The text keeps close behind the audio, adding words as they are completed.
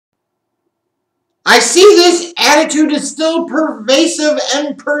I see this attitude is still pervasive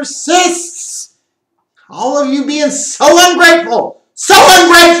and persists. All of you being so ungrateful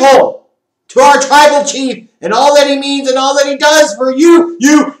to our tribal chief and all that he means and all that he does for you,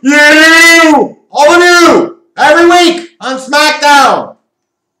 all of you, every week on SmackDown. I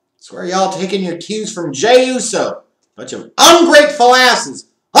swear y'all taking your cues from Jey Uso. Bunch of ungrateful asses.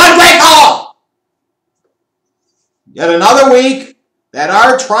 Ungrateful! Yet another week that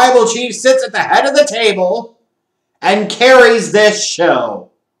our tribal chief sits at the head of the table and carries this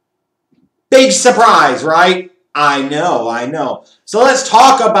show. Big surprise, right? I know. So let's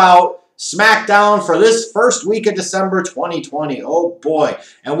talk about SmackDown for this first week of December 2020. Oh boy.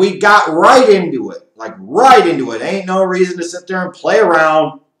 And we got right into it. Like right into it. Ain't no reason to sit there and play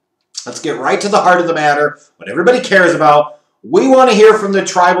around. Let's get right to the heart of the matter. What everybody cares about. We want to hear from the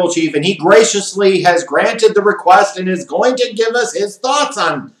tribal chief, and he graciously has granted the request and is going to give us his thoughts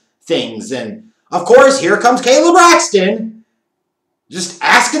on things. And, of course, here comes Kayla Braxton just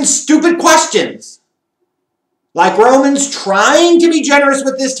asking stupid questions. Like Roman's trying to be generous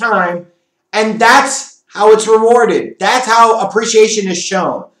with this time, and that's how it's rewarded. That's how appreciation is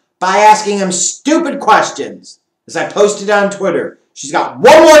shown, by asking him stupid questions. As I posted on Twitter, she's got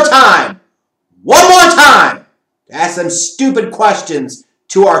one more time to ask them stupid questions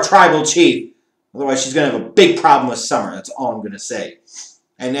to our tribal chief. Otherwise, she's going to have a big problem with Summer. That's all I'm going to say.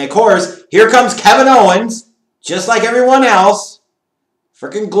 And, of course, here comes Kevin Owens, just like everyone else.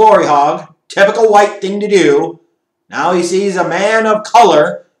 Freaking glory hog. Typical white thing to do. Now he sees a man of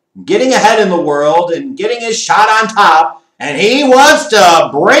color getting ahead in the world and getting his shot on top. And he wants to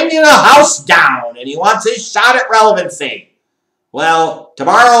bring the house down. And he wants his shot at relevancy. Well, to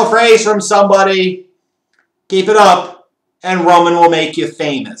borrow a phrase from somebody, keep it up, and Roman will make you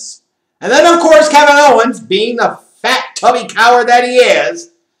famous. And then, of course, Kevin Owens, being the fat, tubby coward that he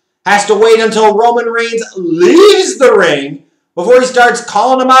is, has to wait until Roman Reigns leaves the ring before he starts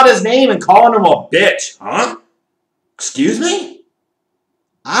calling him out his name and calling him a bitch. Huh? Excuse me?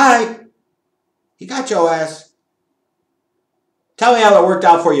 Alright. He got your ass. Tell me how it worked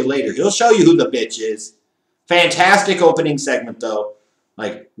out for you later. He'll show you who the bitch is. Fantastic opening segment, though.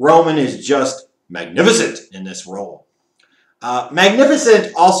 Like, Roman is just magnificent in this role.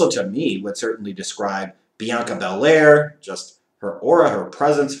 Magnificent also to me would certainly describe Bianca Belair, just her aura, her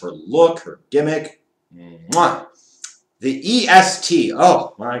presence, her look, her gimmick. Mwah. The EST.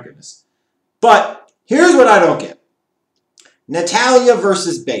 Oh, my goodness. But here's what I don't get. Natalya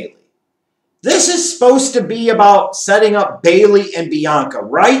versus Bayley. This is supposed to be about setting up Bayley and Bianca,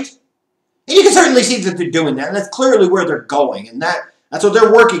 right? And you can certainly see that they're doing that, and that's clearly where they're going, and that's what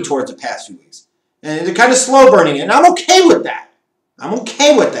they're working towards the past few weeks. And they're kind of slow burning it, and I'm okay with that.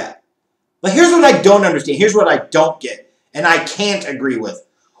 But here's what I don't understand. Here's what I don't get, and I can't agree with.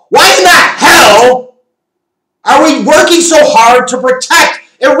 Why in the hell are we working so hard to protect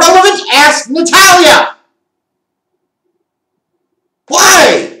irrelevant-ass Natalya?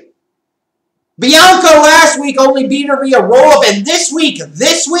 Why? Bianca last week only beat her via roll-up, and this week,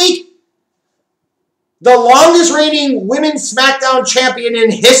 the longest reigning women's SmackDown champion in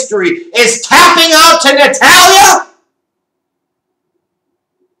history is tapping out to Natalya?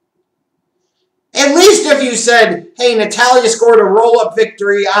 At least if you said, hey, Natalya scored a roll-up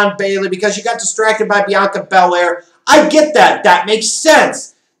victory on Bayley because she got distracted by Bianca Belair. I get that. That makes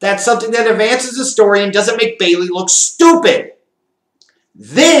sense. That's something that advances the story and doesn't make Bayley look stupid.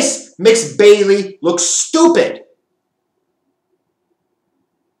 This makes Bayley look stupid.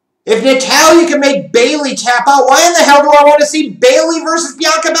 If Natalya can make Bayley tap out, why in the hell do I want to see Bayley versus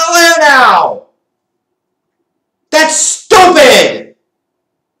Bianca Belair now? That's stupid!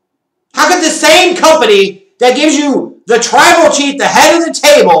 How could the same company that gives you the tribal chief, the head of the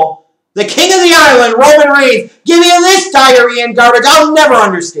table, the king of the island, Roman Reigns, give you this diarrhea and garbage? I'll never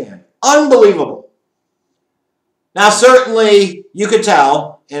understand. Unbelievable. Now, certainly, you could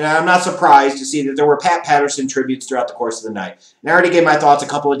tell, and I'm not surprised to see that there were Pat Patterson tributes throughout the course of the night. And I already gave my thoughts a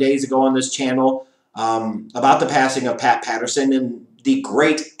couple of days ago on this channel about the passing of Pat Patterson and the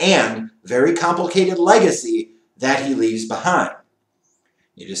great and very complicated legacy that he leaves behind.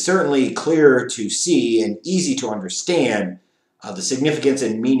 It is certainly clear to see and easy to understand the significance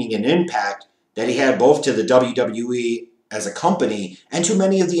and meaning and impact that he had both to the WWE as a company and to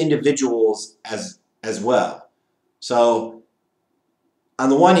many of the individuals as well. So, on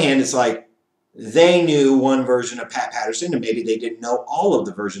the one hand, it's like they knew one version of Pat Patterson, and maybe they didn't know all of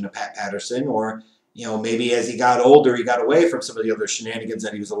the version of Pat Patterson, or, you know, maybe as he got older, he got away from some of the other shenanigans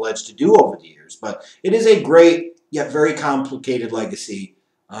that he was alleged to do over the years. But it is a great, yet very complicated legacy.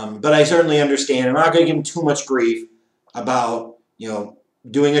 But I certainly understand. I'm not going to give him too much grief about, you know,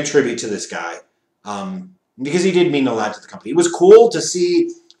 doing a tribute to this guy. because he did mean a lot to the company. It was cool to see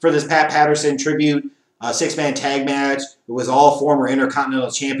for this Pat Patterson tribute six-man tag match. It was all former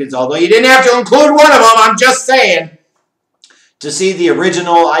Intercontinental Champions, although you didn't have to include one of them, I'm just saying. To see the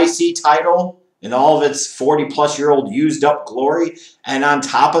original IC title in all of its 40-plus-year-old used-up glory, and on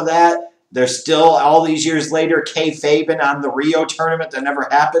top of that, there's still, all these years later, kayfabing on the Rio tournament that never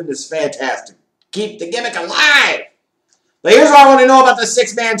happened is fantastic. Keep the gimmick alive! But here's what I want to know about the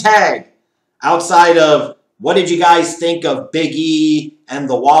six-man tag. Outside of, what did you guys think of Big E and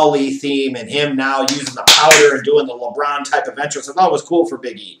the Wally theme and him now using the powder and doing the LeBron type of entrance? I thought it was cool for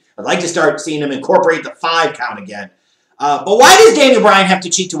Big E. I'd like to start seeing him incorporate the 5 count again. But why does Daniel Bryan have to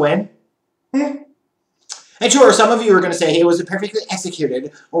cheat to win? And sure, some of you are going to say, hey, it was a perfectly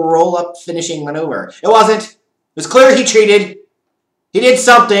executed roll-up finishing maneuver. It wasn't. It was clear he cheated. He did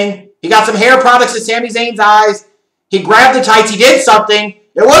something. He got some hair products in Sami Zayn's eyes. He grabbed the tights. He did something.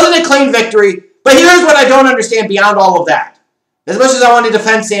 It wasn't a clean victory. But here's what I don't understand beyond all of that. As much as I want to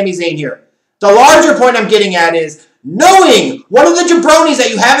defend Sami Zayn here, the larger point I'm getting at is, knowing one of the jabronis that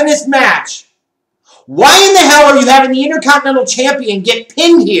you have in this match, why in the hell are you having the Intercontinental Champion get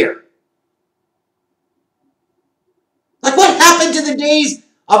pinned here? Like, what happened to the days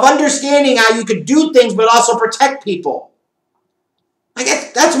of understanding how you could do things but also protect people? I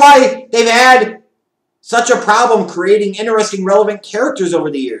guess that's why they've had such a problem creating interesting, relevant characters over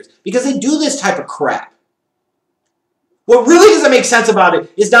the years. Because they do this type of crap. What really doesn't make sense about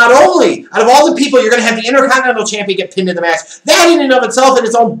it is not only, out of all the people, you're going to have the Intercontinental Champion get pinned in the match. That in and of itself in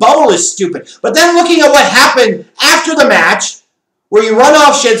its own bubble is stupid. But then looking at what happened after the match, where you run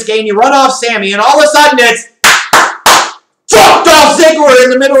off Shinsuke and you run off Sammy, and all of a sudden it's Dolph Ziggler in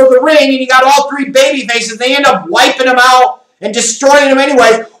the middle of the ring, and you got all 3 baby faces. They end up wiping them out and destroying them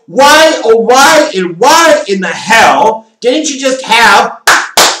anyways. Why in the hell didn't you just have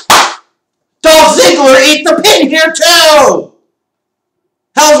Dolph Ziggler eat the pin here too?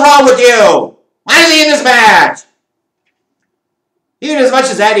 Hell's wrong with you? Why is he in this match? Even as much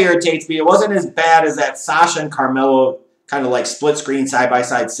as that irritates me, it wasn't as bad as that Sasha and Carmelo kind of like split screen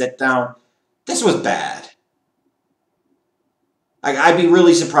side-by-side sit down. This was bad. I'd be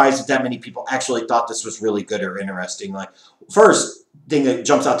really surprised if that many people actually thought this was really good or interesting. Like, first thing that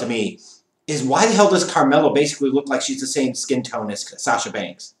jumps out to me is, why the hell does Carmelo basically look like she's the same skin tone as Sasha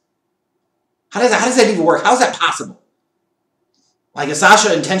Banks? How does that even work? How is that possible? Like, is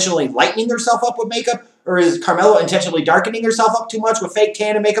Sasha intentionally lightening herself up with makeup? Or is Carmelo intentionally darkening herself up too much with fake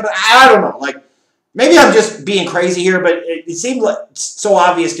tan and makeup? I don't know. Like, maybe I'm just being crazy here, but it seemed like so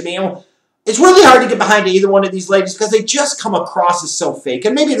obvious to me. It's really hard to get behind either one of these ladies because they just come across as so fake.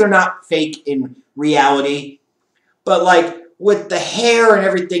 And maybe they're not fake in reality. But, like, with the hair and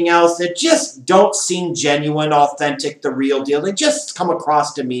everything else, they just don't seem genuine, authentic, the real deal. They just come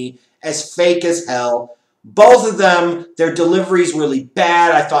across to me as fake as hell. Both of them, their delivery's really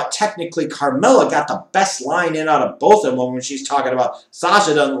bad. I thought technically Carmella got the best line in out of both of them when she's talking about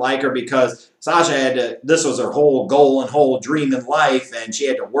Sasha doesn't like her because Sasha had to, this was her whole goal and whole dream in life, and she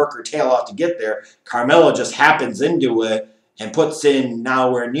had to work her tail off to get there. Carmella just happens into it and puts in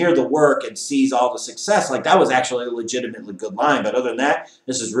nowhere near the work and sees all the success. Like, that was actually a legitimately good line, but other than that,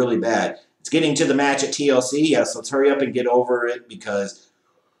 this is really bad. It's getting to the match at TLC. Yes, let's hurry up and get over it because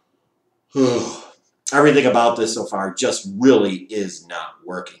everything about this so far just really is not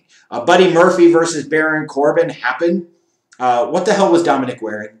working. Buddy Murphy versus Baron Corbin happened. What the hell was Dominic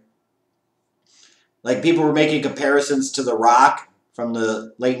wearing? Like, people were making comparisons to The Rock from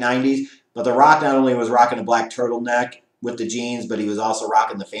the late 90s, but The Rock not only was rocking a black turtleneck with the jeans, but he was also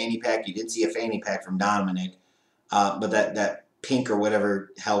rocking the fanny pack. You did see a fanny pack from Dominic, but that pink or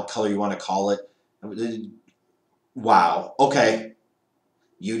whatever hell color you want to call it. Wow. Okay.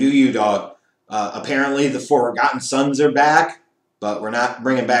 You do you, dog. Apparently the Forgotten Sons are back, but we're not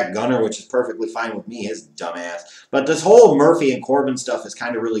bringing back Gunner, which is perfectly fine with me, his dumbass. But this whole Murphy and Corbin stuff is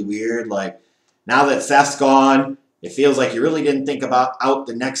kind of really weird. Like, now that Seth's gone, it feels like you really didn't think about out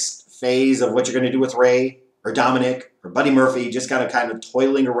the next phase of what you're going to do with Ray or Dominic or Buddy Murphy, just kind of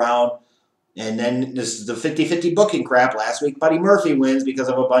toiling around. And then this is the 50-50 booking crap. Last week, Buddy Murphy wins because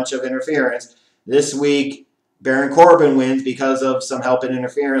of a bunch of interference. This week, Baron Corbin wins because of some help and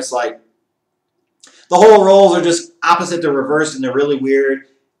interference. Like, the whole roles are just opposite to reverse, and they're really weird.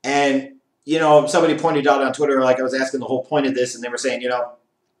 And, you know, somebody pointed out on Twitter, like, I was asking the whole point of this, and they were saying, you know,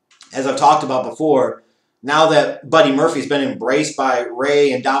 as I've talked about before, now that Buddy Murphy's been embraced by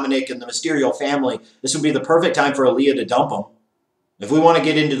Ray and Dominic and the Mysterio family, this would be the perfect time for Aaliyah to dump him. If we want to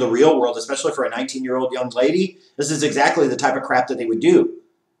get into the real world, especially for a 19-year-old young lady, this is exactly the type of crap that they would do.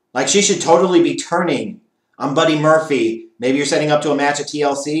 Like, she should totally be turning on Buddy Murphy Maybe you're setting up to a match at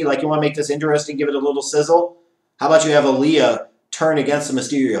TLC. Like, you want to make this interesting, give it a little sizzle? How about you have Aaliyah turn against the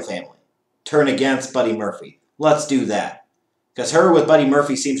Mysterio family? Turn against Buddy Murphy. Let's do that. Because her with Buddy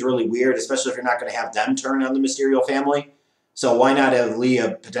Murphy seems really weird, especially if you're not going to have them turn on the Mysterio family. So why not have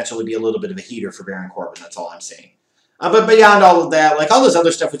Aaliyah potentially be a little bit of a heater for Baron Corbin? That's all I'm saying. But beyond all of that, like, all this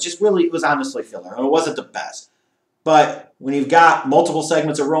other stuff was just really, it was honestly filler. And it wasn't the best. But when you've got multiple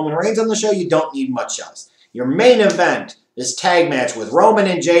segments of Roman Reigns on the show, you don't need much else. Your main event, this tag match with Roman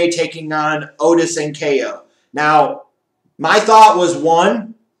and Jay taking on Otis and KO. Now, my thought was,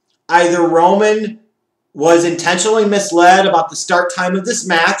 one, either Roman was intentionally misled about the start time of this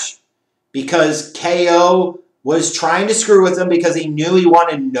match because KO was trying to screw with him because he knew he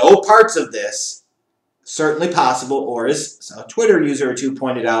wanted no parts of this. Certainly possible, or as a Twitter user or two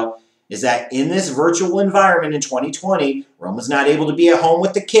pointed out, is that in this virtual environment in 2020, Roman's not able to be at home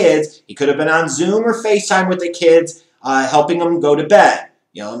with the kids. He could have been on Zoom or FaceTime with the kids, helping them go to bed.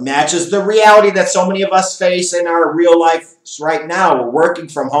 You know, it matches the reality that so many of us face in our real life right now. We're working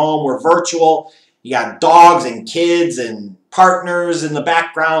from home. We're virtual. You got dogs and kids and partners in the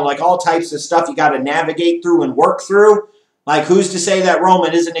background, like all types of stuff you got to navigate through and work through. Like, who's to say that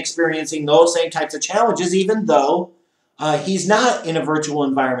Roman isn't experiencing those same types of challenges, even though he's not in a virtual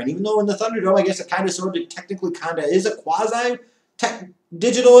environment? Even though in the Thunderdome, I guess it kind of sort of technically kind of is a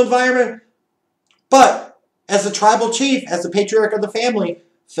quasi-digital environment. But as the tribal chief, as the patriarch of the family,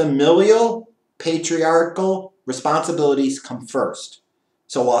 familial, patriarchal responsibilities come first.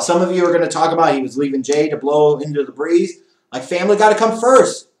 So while some of you are going to talk about he was leaving Jay to blow into the breeze, like, family got to come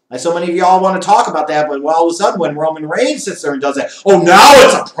first. Like, so many of y'all want to talk about that, but all of a sudden when Roman Reigns sits there and does that, oh, now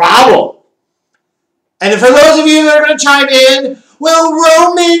it's a problem. And for those of you that are going to chime in, well,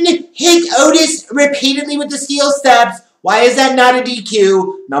 Roman hit Otis repeatedly with the steel steps. Why is that not a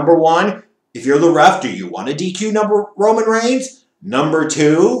DQ? Number one, if you're the ref, do you want to DQ Roman Reigns? Number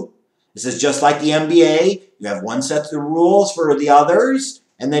two, this is just like the NBA. You have one set of rules for the others,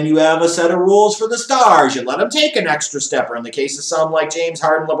 and then you have a set of rules for the stars. You let them take an extra step, or in the case of some like James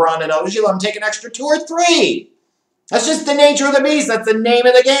Harden, LeBron, and others, you let them take an extra 2 or 3. That's just the nature of the beast. That's the name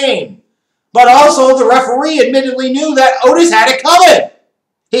of the game. But also, the referee admittedly knew that Otis had it coming.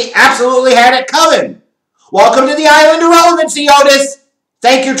 He absolutely had it coming. Welcome to the island of relevancy, Otis.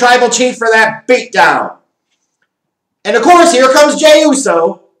 Thank you, Tribal Chief, for that beatdown. And of course, here comes Jey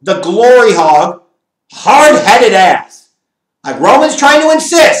Uso, the glory hog, hard-headed ass. Like, Roman's trying to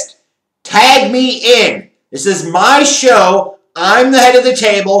insist, tag me in. This is my show. I'm the head of the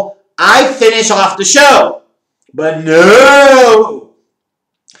table. I finish off the show. But no.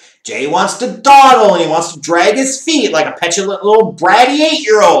 Jay wants to dawdle, and he wants to drag his feet like a petulant little bratty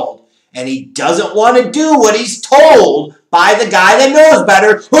 8-year-old. And he doesn't want to do what he's told by the guy that knows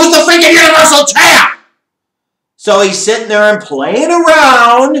better, who's the freaking Universal Champ. So he's sitting there and playing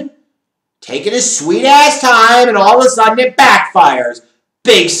around, taking his sweet-ass time, and all of a sudden it backfires.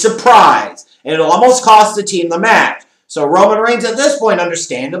 Big surprise. And it'll almost cost the team the match. So Roman Reigns at this point,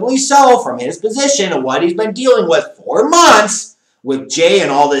 understandably so, from his position and what he's been dealing with for months, with Jay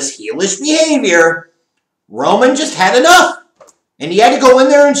and all this heelish behavior, Roman just had enough. And he had to go in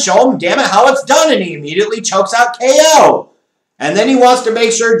there and show him, damn it, how it's done. And he immediately chokes out KO. And then he wants to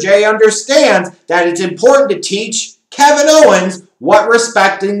make sure Jay understands that it's important to teach Kevin Owens what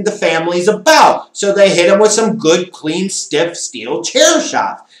respecting the family's about. So they hit him with some good, clean, stiff steel chair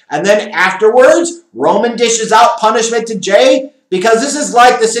shots. And then afterwards, Roman dishes out punishment to Jay, because this is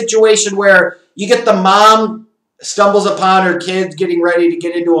like the situation where you get the mom stumbles upon her kids getting ready to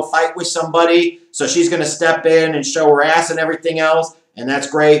get into a fight with somebody, so she's going to step in and show her ass and everything else, and that's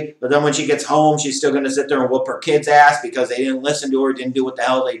great. But then when she gets home, she's still going to sit there and whoop her kid's ass because they didn't listen to her, didn't do what the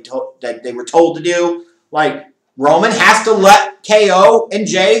hell they were told to do. Like, Roman has to let KO and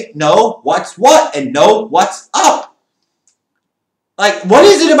Jay know what's what and know what's up. Like, what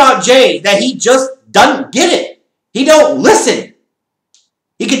is it about Jay that he just doesn't get it? He don't listen.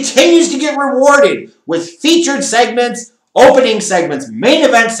 He continues to get rewarded with featured segments, opening segments, main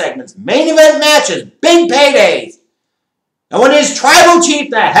event matches, big paydays. And when his tribal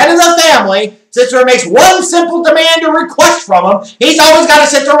chief, the head of the family, sits there and makes one simple demand or request from him, he's always got to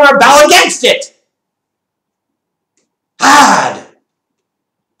sit there and rebel against it. God.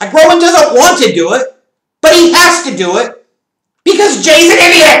 Like, Roman doesn't want to do it, but he has to do it because Jay's an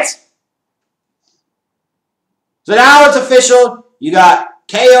idiot. So now it's official. You got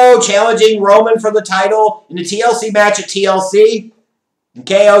KO challenging Roman for the title in the TLC match at TLC. And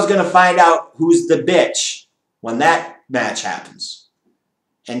KO's going to find out who's the bitch when that match happens.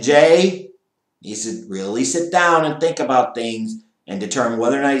 And Jay needs to really sit down and think about things and determine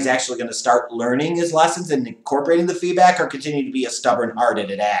whether or not he's actually going to start learning his lessons and incorporating the feedback or continue to be a stubborn,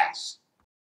 hard-headed ass.